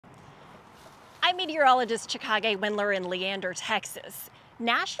I'm meteorologist Chicago Windler in Leander, Texas.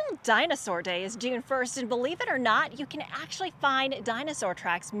 National Dinosaur Day is June 1st, and believe it or not, you can actually find dinosaur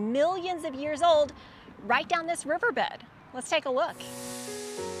tracks millions of years old right down this riverbed. Let's take a look.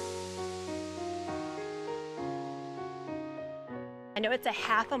 I know it's a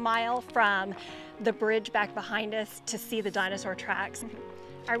half a mile from the bridge back behind us to see the dinosaur tracks.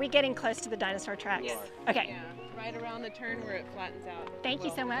 Are we getting close to the dinosaur tracks? Yes. Okay. Yeah, right around the turn where it flattens out. Thank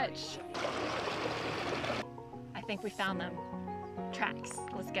you so much. I think we found them. Tracks.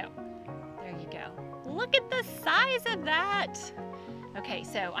 Let's go. There you go. Look at the size of that. Okay,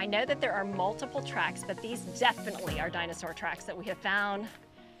 so I know that there are multiple tracks, but these definitely are dinosaur tracks that we have found.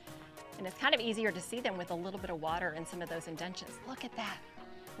 And it's kind of easier to see them with a little bit of water in some of those indentions. Look at that.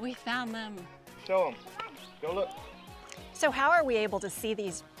 We found them. Show them. Go look. So how are we able to see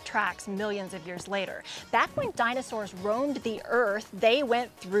these tracks millions of years later? Back when dinosaurs roamed the earth, they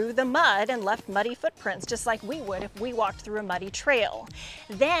went through the mud and left muddy footprints, just like we would if we walked through a muddy trail.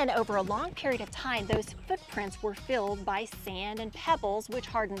 Then, over a long period of time, those footprints were filled by sand and pebbles, which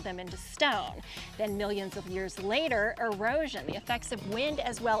hardened them into stone. Then millions of years later, erosion, the effects of wind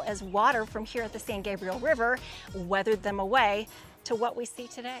as well as water from here at the San Gabriel River, weathered them away to what we see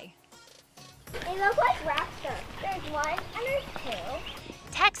today. They look like raptors. There's one and there's two.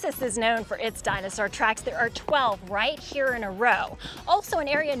 Texas is known for its dinosaur tracks. There are 12 right here in a row. Also, an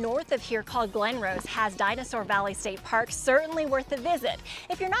area north of here called Glen Rose has Dinosaur Valley State Park, certainly worth a visit.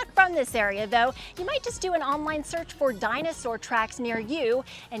 If you're not from this area though, you might just do an online search for dinosaur tracks near you,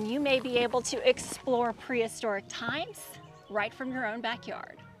 and you may be able to explore prehistoric times right from your own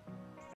backyard.